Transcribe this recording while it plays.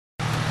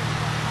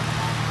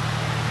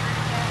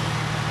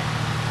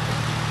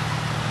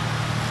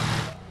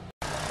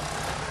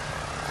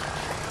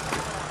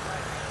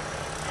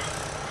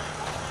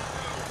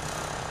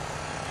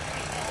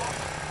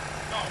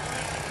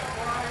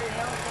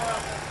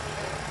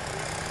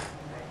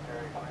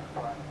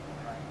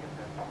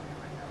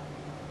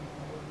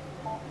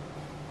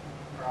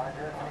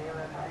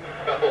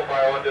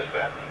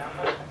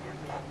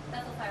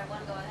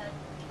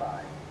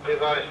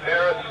advise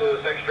Paris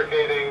is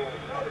extricating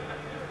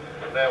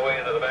that way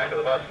into the back of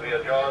the bus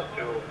via Jaws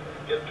to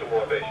get 2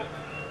 more patients.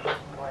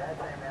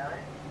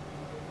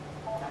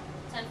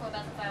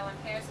 10-4,501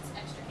 Paris is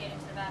extricating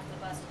to the back of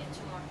the bus to get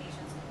 2 more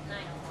patients.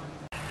 901.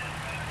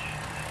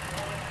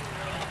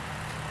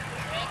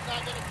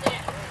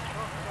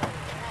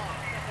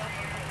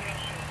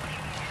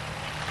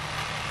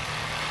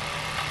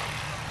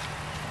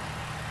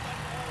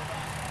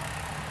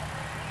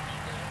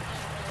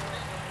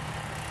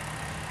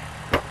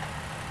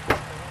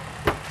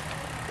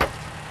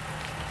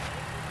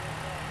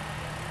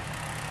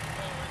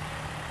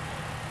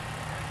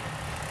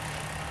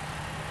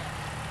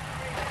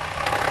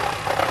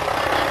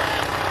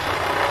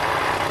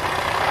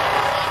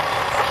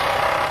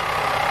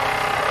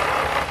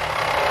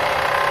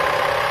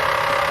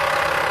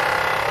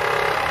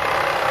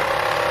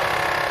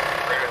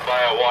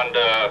 One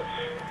to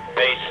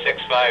base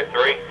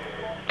 653.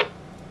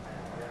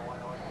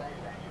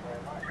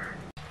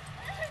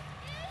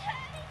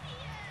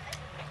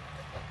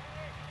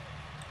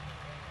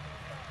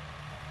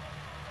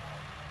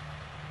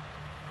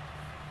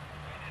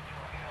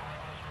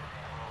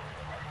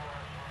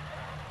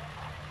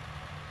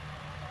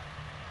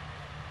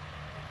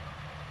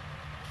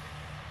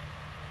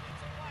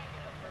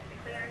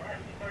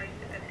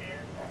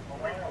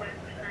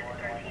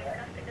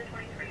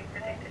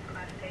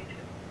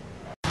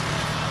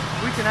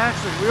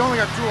 We only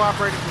got 2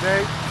 operating today.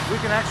 We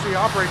can actually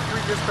operate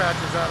 3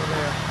 dispatchers out of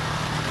there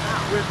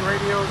with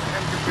radios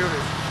and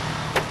computers.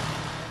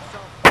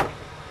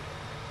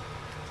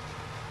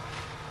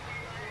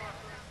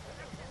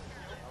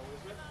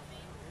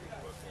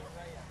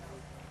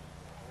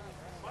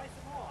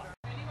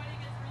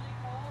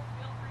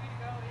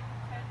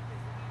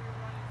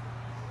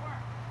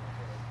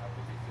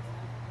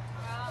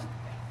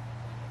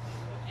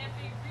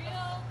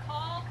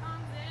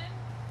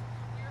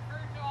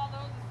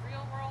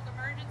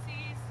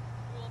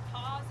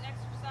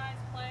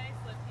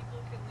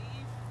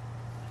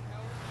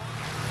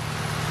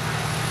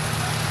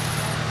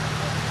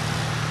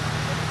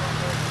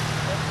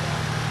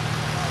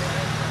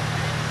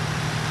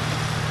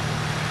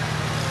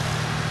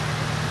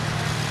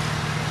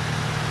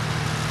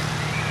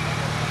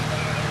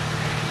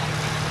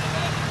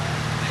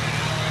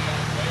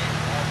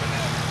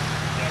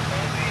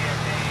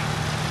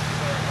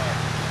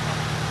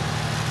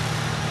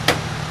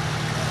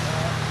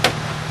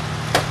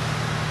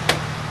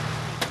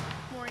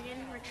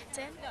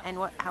 And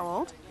what? How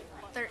old?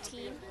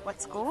 13.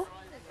 What school?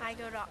 I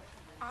go to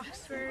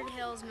Oxford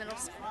Hills Middle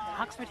School.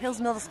 Oxford Hills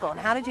Middle School. And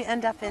how did you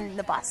end up in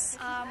the bus?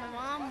 My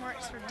mom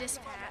works for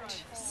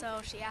dispatch, so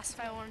she asked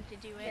if I wanted to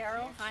do it.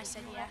 I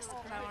said yes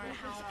because I wanted to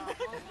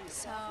help.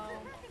 So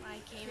I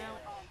came out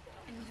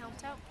and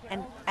helped out.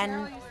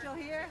 And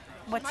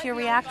what's your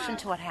reaction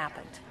to what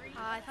happened?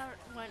 I thought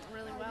it went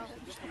really well.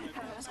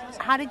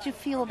 How did you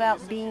feel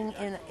about being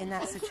in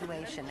that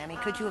situation? I mean,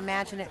 could you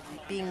imagine it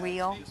being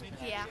real?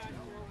 Yeah.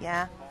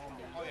 Yeah?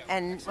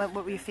 And what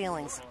were your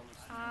feelings?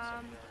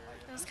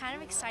 It was kind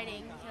of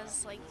exciting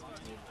because, like,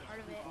 to be part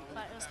of it,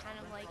 but it was kind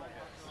of like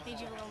made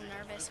you a little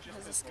nervous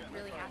because this could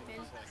really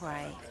happen.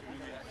 Right.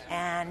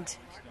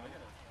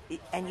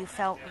 And you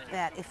felt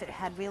that if it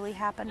had really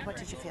happened, what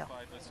did you feel?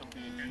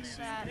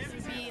 That it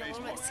would be a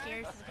little bit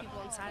scary for the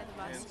people inside of the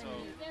bus, and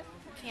you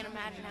can't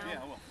imagine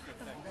how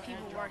the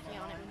people working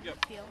on it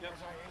would feel.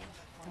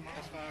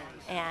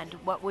 And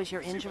what was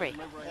your injury?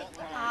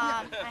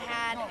 I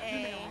had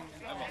a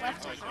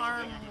left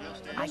arm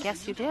wound. I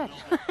guess you did.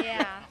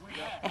 Yeah.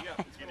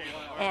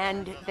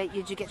 And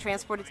did you get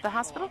transported to the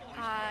hospital?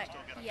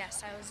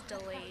 Yes, I was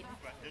delayed.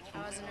 I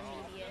wasn't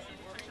immediate.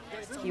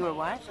 You were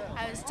what?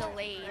 I was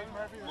delayed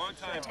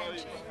for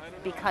attention.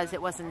 Because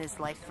it wasn't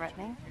as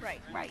life-threatening?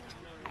 Right. Right.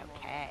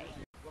 Okay.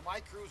 Well, my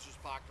cruiser's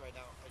parked right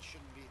now. It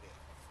shouldn't be there.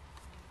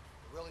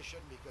 It really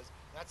shouldn't, because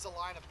that's the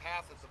line of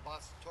path that the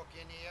bus took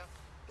in here.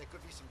 There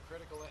could be some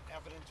critical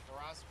evidence for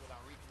us with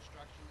our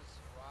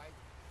reconstructionist ride.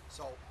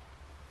 So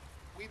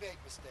we make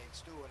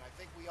mistakes too, and I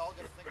think we all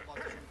got to think about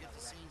this when we get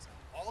the scenes.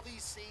 All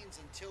these scenes,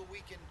 until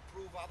we can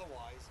prove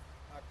otherwise,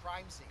 are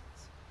crime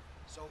scenes.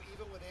 So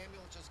even with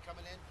ambulances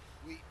coming in,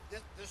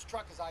 this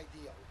truck is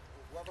ideal.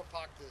 Whoever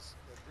parked the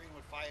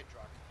Greenwood fire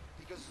truck,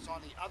 because it's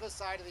on the other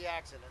side of the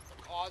accident. The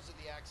cause of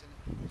the accident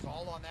is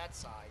all on that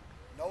side.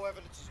 No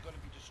evidence is going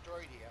to be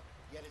destroyed here,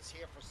 yet it's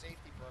here for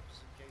safety purposes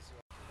in case of...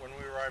 When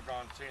we arrived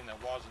on scene, I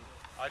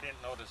didn't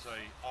notice a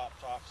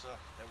ops officer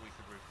that we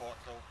could report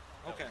to.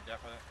 Okay.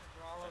 Definite.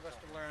 For all of us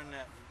to learn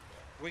that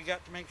we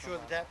got to make sure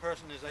that that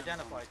person is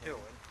identified too.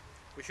 And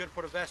we should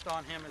put a vest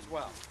on him as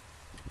well.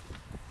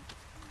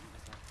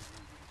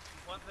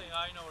 One thing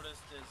I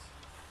noticed is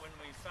when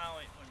the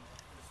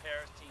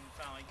Paris team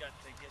finally got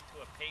to get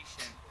to a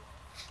patient,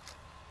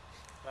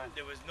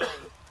 there was no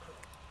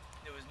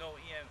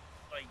EM,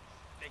 like,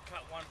 they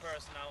cut one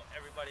person out,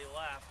 everybody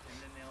left, and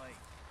then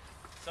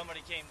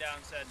somebody came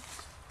down and said,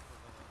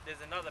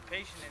 there's another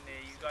patient in there,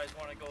 you guys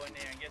want to go in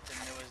there and get them.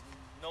 There was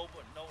no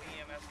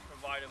EMS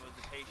provided with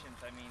the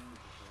patients. I mean,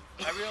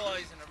 I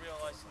realize in a real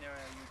life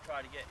scenario you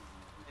try to get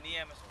an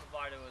EMS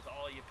provider was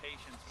all your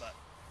patients, but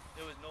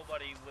there was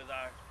nobody with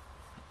our,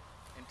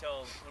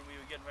 until when we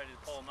were getting ready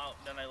to pull them out,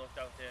 and then I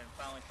looked out there and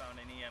finally found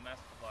an EMS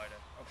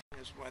provider.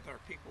 Is whether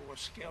people were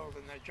skilled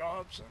in their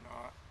jobs or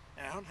not.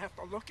 And I don't have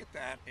to look at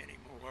that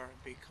anymore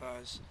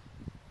because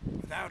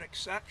without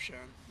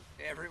exception,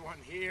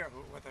 everyone here,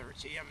 whether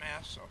it's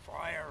EMS or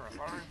fire or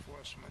law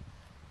enforcement,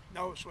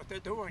 knows what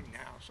they're doing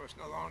now. So it's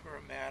no longer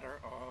a matter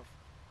of,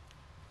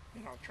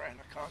 you know, trying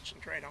to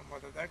concentrate on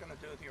whether they're going to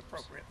do the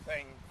appropriate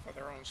thing for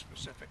their own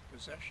specific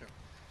position.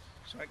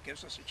 So it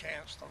gives us a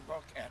chance to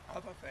look at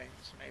other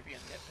things, maybe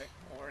and nitpick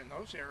more in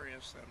those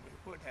areas than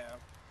we would have.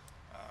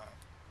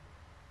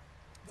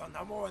 The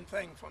number one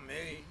thing for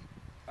me,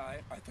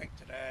 I think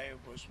today,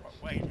 was what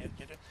Wayne had.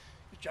 You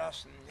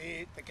just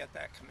need to get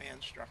that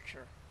command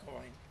structure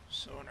going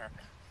sooner.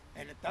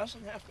 And it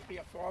doesn't have to be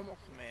a formal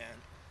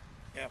command.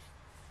 If,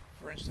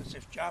 for instance,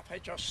 if Jeff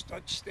had just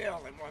stood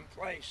still in one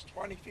place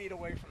 20 feet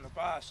away from the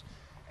bus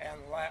and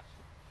let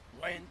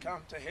Wayne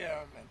come to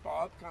him and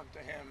Bob come to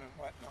him and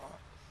whatnot,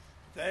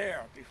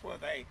 there, before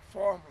they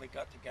formally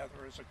got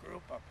together as a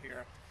group up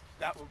here,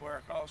 that would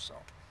work also.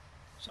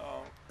 So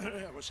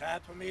it was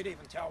hard for me to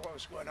even tell what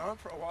was going on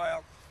for a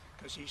while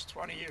because he's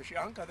 20 years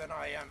younger than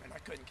I am and I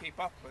couldn't keep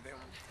up with him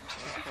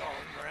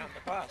following him around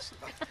the bus.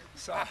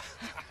 So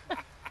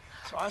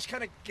I was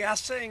kind of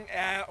guessing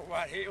at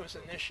what he was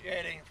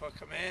initiating for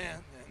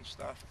command and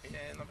stuff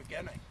in the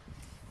beginning.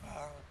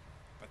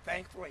 But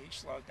thankfully he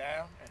slowed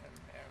down and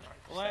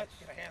I was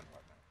able to handle it.